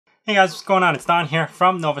Hey guys, what's going on? It's Don here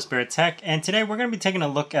from Novaspirit Tech, and today we're going to be taking a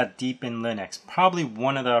look at Deepin Linux, probably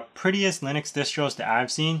one of the prettiest Linux distros that I've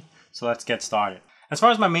seen, so let's get started. As far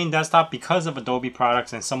as my main desktop, because of Adobe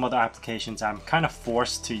products and some other applications, I'm kind of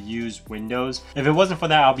forced to use Windows. If it wasn't for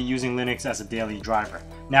that, I'll be using Linux as a daily driver.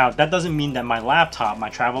 Now, that doesn't mean that my laptop, my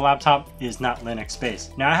travel laptop, is not Linux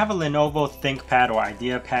based. Now, I have a Lenovo ThinkPad or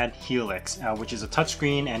IdeaPad Helix, which is a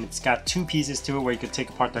touchscreen, and it's got two pieces to it where you could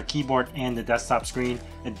take apart the keyboard and the desktop screen.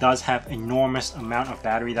 It does have enormous amount of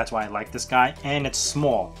battery, that's why I like this guy, and it's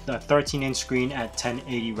small, the 13-inch screen at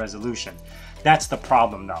 1080 resolution. That's the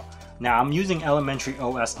problem though. Now I'm using Elementary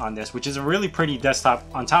OS on this, which is a really pretty desktop.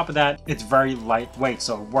 On top of that, it's very lightweight,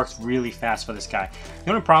 so it works really fast for this guy. The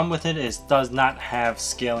only problem with it is it does not have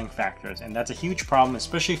scaling factors, and that's a huge problem,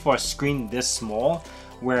 especially for a screen this small,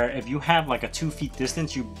 where if you have like a 2 feet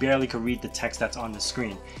distance, you barely could read the text that's on the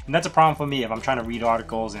screen. And that's a problem for me if I'm trying to read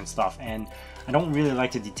articles and stuff, and I don't really like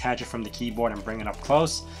to detach it from the keyboard and bring it up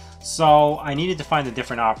close. So I needed to find a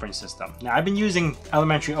different operating system. Now I've been using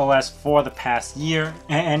Elementary OS for the past year,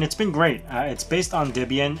 and it's been great. It's based on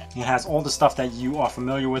Debian. It has all the stuff that you are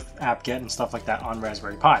familiar with, apt-get and stuff like that on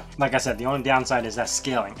Raspberry Pi. Like I said, the only downside is that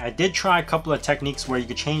scaling. I did try a couple of techniques where you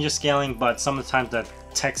could change the scaling, but some of the times the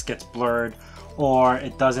text gets blurred or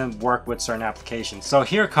it doesn't work with certain applications. So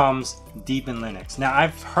here comes Deepin Linux. Now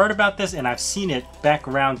I've heard about this and I've seen it back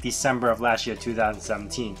around December of last year,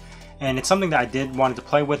 2017. And it's something that I did wanted to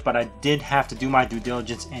play with, but I did have to do my due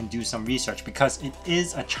diligence and do some research because it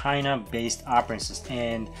is a China-based operating system,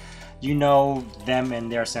 and you know them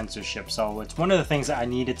and their censorship. So it's one of the things that I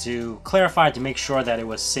needed to clarify to make sure that it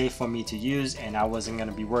was safe for me to use and I wasn't going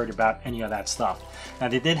to be worried about any of that stuff. Now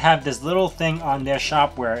they did have this little thing on their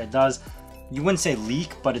shop where it does, you wouldn't say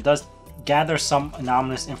leak, but it does gather some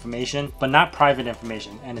anonymous information, but not private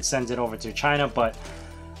information, and it sends it over to China. But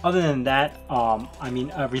other than that, I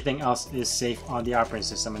mean, everything else is safe on the operating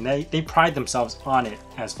system, and they pride themselves on it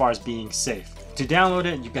as far as being safe. To download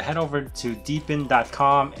it, you can head over to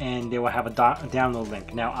deepin.com and they will have a download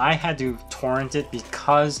link. Now, I had to torrent it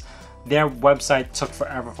because their website took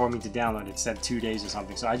forever for me to download. It said 2 days or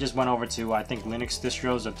something. So I just went over to, I think, Linux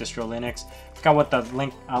Distros or Distro Linux. I forgot what the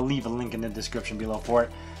link, I'll leave a link in the description below for it.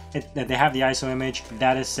 They have the ISO image,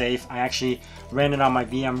 that is safe. I actually ran it on my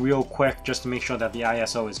VM real quick just to make sure that the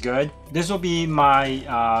ISO is good. This will be my,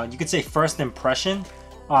 you could say, first impression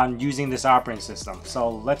on using this operating system. So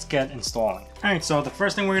let's get installing. Alright, so the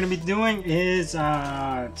first thing we're going to be doing is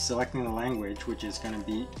selecting the language, which is going to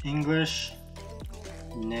be English.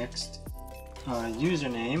 Next,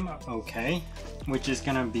 username, okay, which is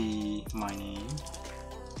going to be my name,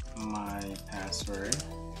 my password.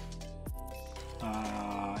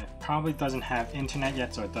 It probably doesn't have internet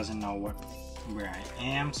yet, so it doesn't know where I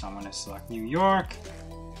am, so I'm going to select New York.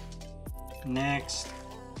 Next,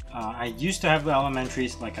 I used to have the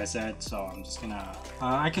elementaries, like I said, so I'm just gonna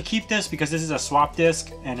I could keep this because this is a swap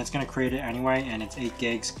disk and it's gonna create it anyway, and it's 8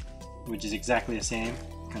 gigs, which is exactly the same.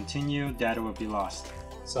 Continue, data will be lost.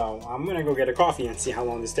 So I'm gonna go get a coffee and see how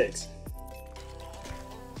long this takes.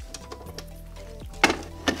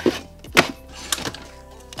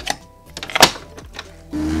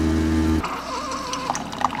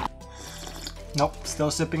 Nope, still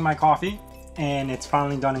sipping my coffee, and it's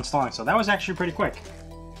finally done installing. So that was actually pretty quick.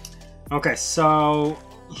 Okay, so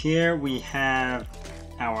here we have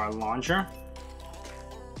our launcher.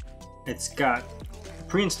 It's got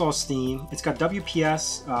pre-installed Steam. It's got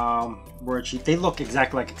WPS worksheet. They look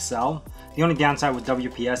exactly like Excel. The only downside with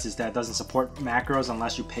WPS is that it doesn't support macros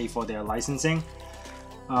unless you pay for their licensing.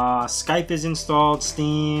 Skype is installed,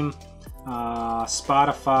 Steam,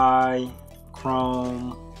 Spotify,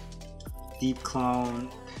 Chrome, Deep Clone.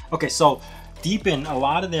 Okay, so Deepin, a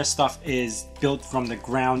lot of their stuff is built from the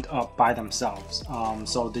ground up by themselves.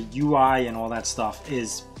 So the UI and all that stuff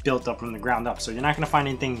is built up from the ground up. So you're not going to find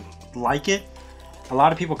anything like it. A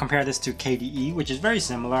lot of people compare this to KDE, which is very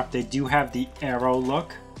similar. They do have the arrow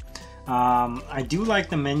look. I do like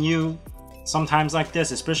the menu sometimes like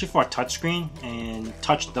this, especially for a touchscreen, and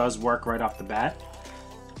touch does work right off the bat.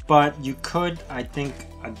 But you could, I think,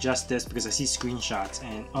 adjust this because I see screenshots,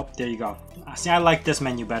 and oh, there you go. See, I like this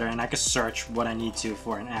menu better, and I can search what I need to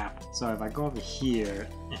for an app. So if I go over here,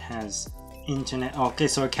 it has internet. Okay,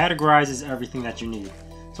 so it categorizes everything that you need.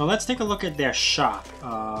 So let's take a look at their shop,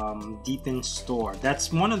 Deepin Store.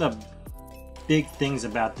 That's one of the big things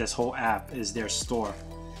about this whole app is their store.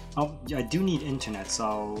 Oh, I do need internet,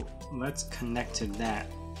 so let's connect to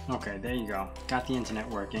that. Okay, there you go. Got the internet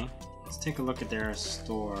working. Let's take a look at their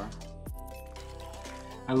store.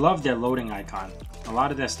 I love their loading icon. A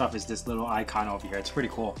lot of their stuff is this little icon over here. It's pretty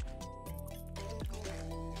cool.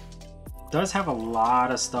 does have a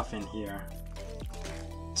lot of stuff in here.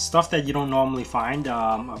 Stuff that you don't normally find,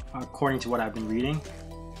 according to what I've been reading.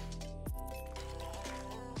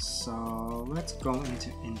 So let's go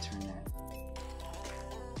into internet.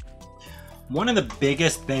 One of the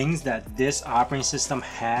biggest things that this operating system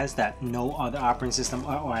has that no other operating system,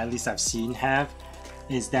 or at least I've seen have,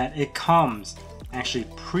 is that it comes actually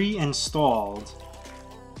pre-installed.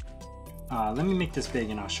 Let me make this big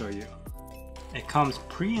and I'll show you. It comes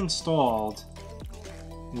pre-installed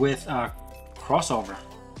with Crossover.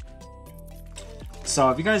 So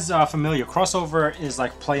if you guys are familiar, Crossover is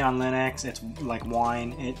like Play on Linux. It's like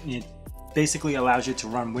Wine. It basically allows you to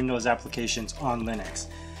run Windows applications on Linux.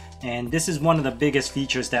 And this is one of the biggest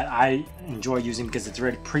features that I enjoy using because it's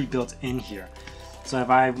already pre-built in here. So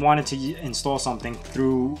if I wanted to install something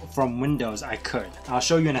from Windows, I could. I'll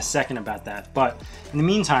show you in a second about that. But in the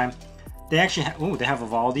meantime, they actually they have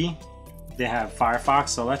Vivaldi, they have Firefox.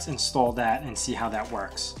 So let's install that and see how that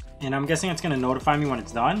works. And I'm guessing it's going to notify me when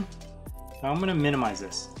it's done. So I'm going to minimize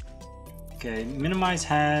this. Okay, minimize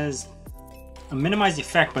has a minimize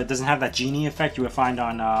effect, but it doesn't have that genie effect you would find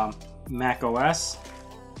on Mac OS.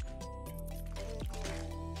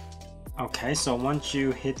 Okay, so once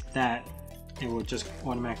you hit that, it will just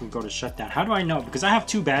automatically go to shutdown. How do I know? Because I have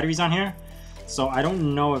 2 batteries on here, so I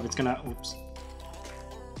don't know if it's gonna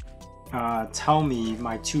tell me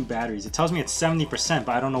my 2 batteries. It tells me it's 70%,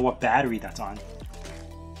 but I don't know what battery that's on.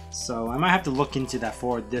 So I might have to look into that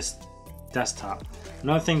for this desktop.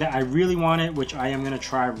 Another thing that I really wanted, which I am gonna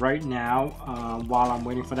try right now while I'm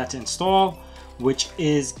waiting for that to install, which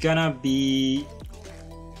is gonna be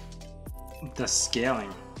the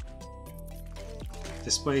scaling.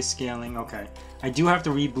 Display scaling. Okay, I do have to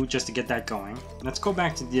reboot just to get that going. Let's go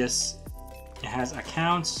back to this. It has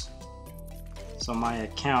accounts, so my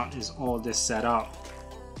account is all this set up.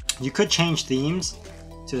 You could change themes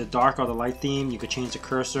to the dark or the light theme. You could change the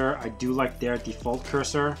cursor. I do like their default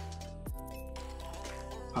cursor.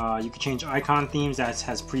 You could change icon themes that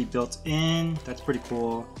has pre-built in. That's pretty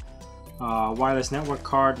cool. Wireless network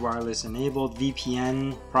card, wireless enabled,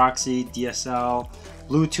 VPN, proxy, DSL,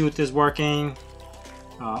 Bluetooth is working.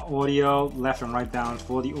 Audio, left and right balance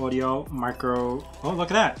for the audio, micro, oh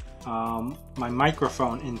look at that, my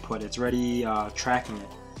microphone input, it's already tracking it.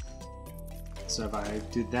 So if I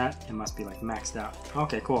do that, it must be like maxed out.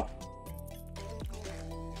 Okay, cool.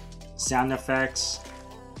 Sound effects,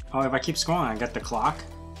 oh if I keep scrolling I get the clock.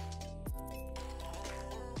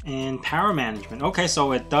 And power management, okay,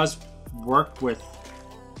 so it does work with,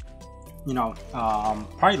 you know,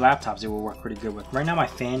 probably laptops it will work pretty good with. Right now my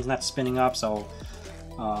fan's not spinning up, so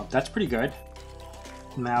that's pretty good.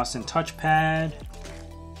 Mouse and touchpad.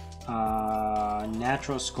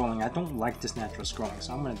 Natural scrolling. I don't like this natural scrolling,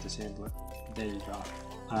 so I'm going to disable it. There you go.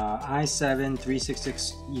 i7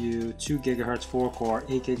 366U, 2 GHz, 4 core,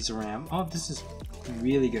 8 gigs of RAM. Oh, this is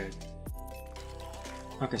really good.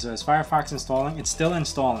 Okay, so is Firefox installing? It's still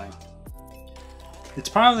installing. It's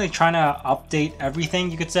probably trying to update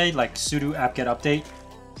everything, you could say, like sudo apt-get update.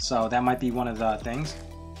 So that might be one of the things.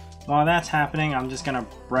 While that's happening, I'm just gonna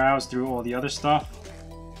browse through all the other stuff.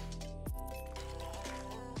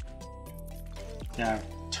 Yeah,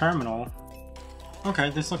 terminal.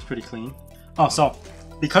 Okay, this looks pretty clean. Oh, so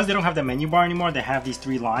because they don't have the menu bar anymore, they have these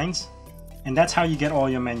 3 lines, and that's how you get all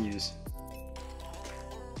your menus.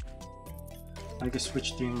 I can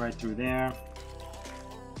switch stream right through there.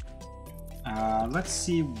 Let's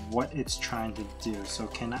see what it's trying to do. So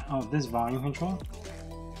can I, oh, this volume control.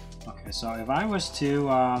 Okay, so if I was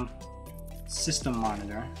to system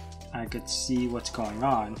monitor, I could see what's going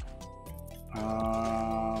on.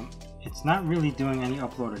 It's not really doing any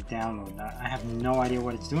upload or download. I have no idea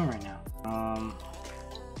what it's doing right now.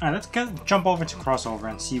 Alright, let's jump over to Crossover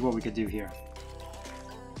and see what we could do here.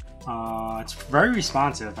 It's very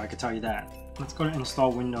responsive, I could tell you that. Let's go to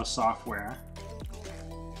install Windows software.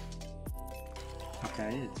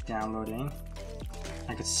 Okay, it's downloading.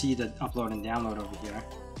 I could see the upload and download over here.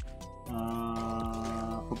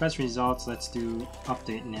 For best results, let's do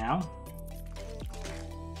update now.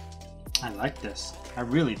 I like this. I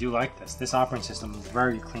really do like this. This operating system is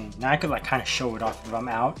very clean. Now I could like kind of show it off if I'm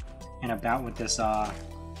out and about with this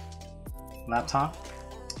laptop.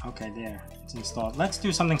 Okay, there. It's installed. Let's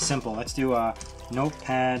do something simple. Let's do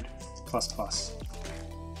Notepad++.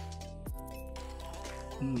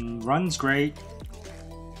 Runs great.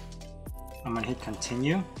 I'm gonna hit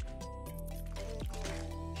continue.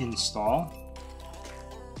 Install.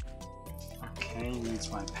 Okay, needs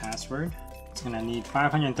my password. It's gonna need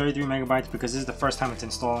 533 megabytes because this is the first time it's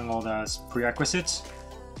installing all the prerequisites.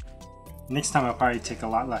 Next time it'll probably take a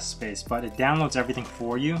lot less space, but it downloads everything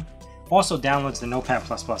for you. also downloads the Notepad++.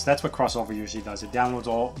 That's what crossover usually does. It downloads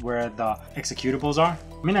all where the executables are.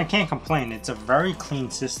 I mean, I can't complain. It's a very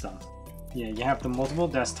clean system. Yeah, you have the multiple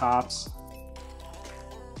desktops,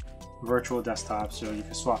 virtual desktops, so you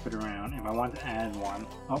can swap it around. If I want to add one,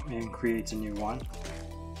 oh, it creates a new one.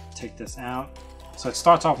 Take this out. So it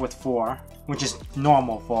starts off with 4, which is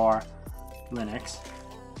normal for Linux.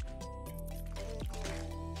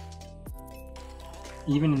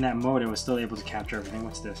 Even in that mode, it was still able to capture everything.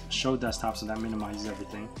 What's this? Show desktop, so that minimizes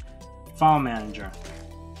everything. File manager.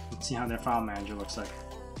 Let's see how that file manager looks like.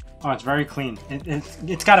 Oh, it's very clean.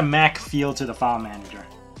 It's got a Mac feel to the file manager.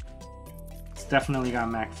 It's definitely got a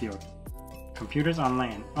Mac feel. Computers on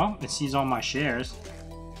LAN. Oh, it sees all my shares.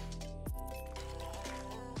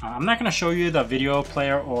 I'm not going to show you the video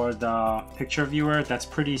player or the picture viewer. That's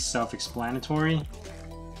pretty self-explanatory.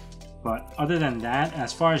 But other than that,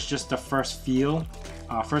 as far as just the first feel,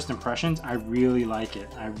 first impressions, I really like it.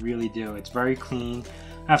 I really do. It's very clean.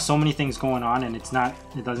 I have so many things going on, and it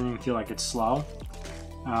doesn't even feel like it's slow.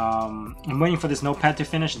 I'm waiting for this notepad to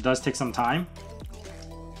finish. It does take some time.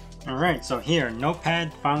 Alright, so here,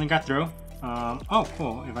 notepad finally got through. Oh,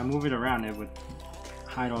 cool. If I move it around, it would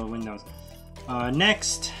hide all the windows.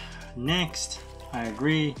 Next, I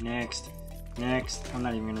agree, next, I'm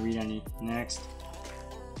not even going to read any, next.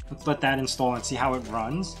 Let's let that install and see how it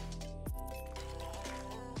runs.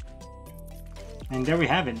 And there we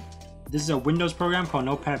have it. This is a Windows program called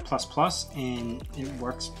Notepad++, and it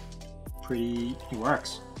works it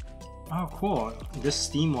works. Oh, cool. This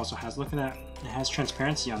Steam also has, look at that, it has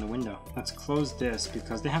transparency on the window. Let's close this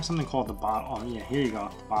because they have something called the bottle. Oh yeah, here you go,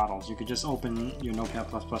 the bottles. You could just open your Notepad++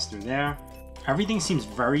 through there. Everything seems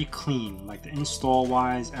very clean, like the install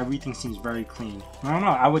wise, everything seems very clean. I don't know,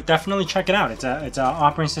 I would definitely check it out. It's an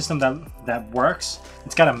operating system that works.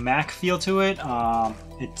 It's got a Mac feel to it.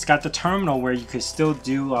 It's got the terminal where you could still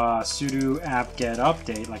do sudo apt-get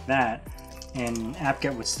update like that, and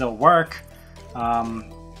apt-get would still work.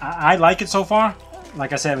 I like it so far.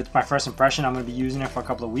 Like I said, it's my first impression. I'm going to be using it for a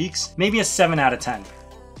couple of weeks. Maybe a 7 out of 10.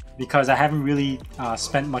 Because I haven't really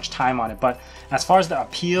spent much time on it. But as far as the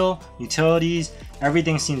appeal, utilities,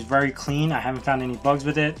 everything seems very clean. I haven't found any bugs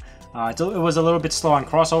with it. It was a little bit slow on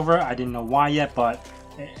crossover. I didn't know why yet, but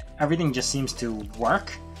everything just seems to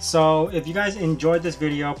work. So if you guys enjoyed this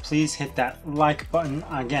video, please hit that like button.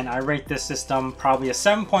 Again, I rate this system probably a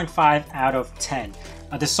 7.5 out of 10.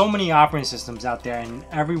 There's so many operating systems out there, and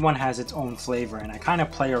everyone has its own flavor, and I kind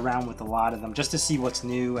of play around with a lot of them just to see what's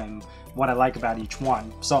new and what I like about each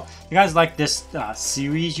one. So if you guys like this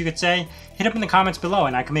series, you could say, hit up in the comments below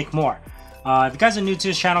and I can make more. If you guys are new to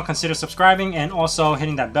this channel, consider subscribing and also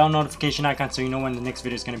hitting that bell notification icon so you know when the next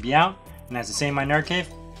video is going to be out. And as I say in my nerd cave,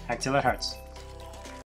 hack till it hurts.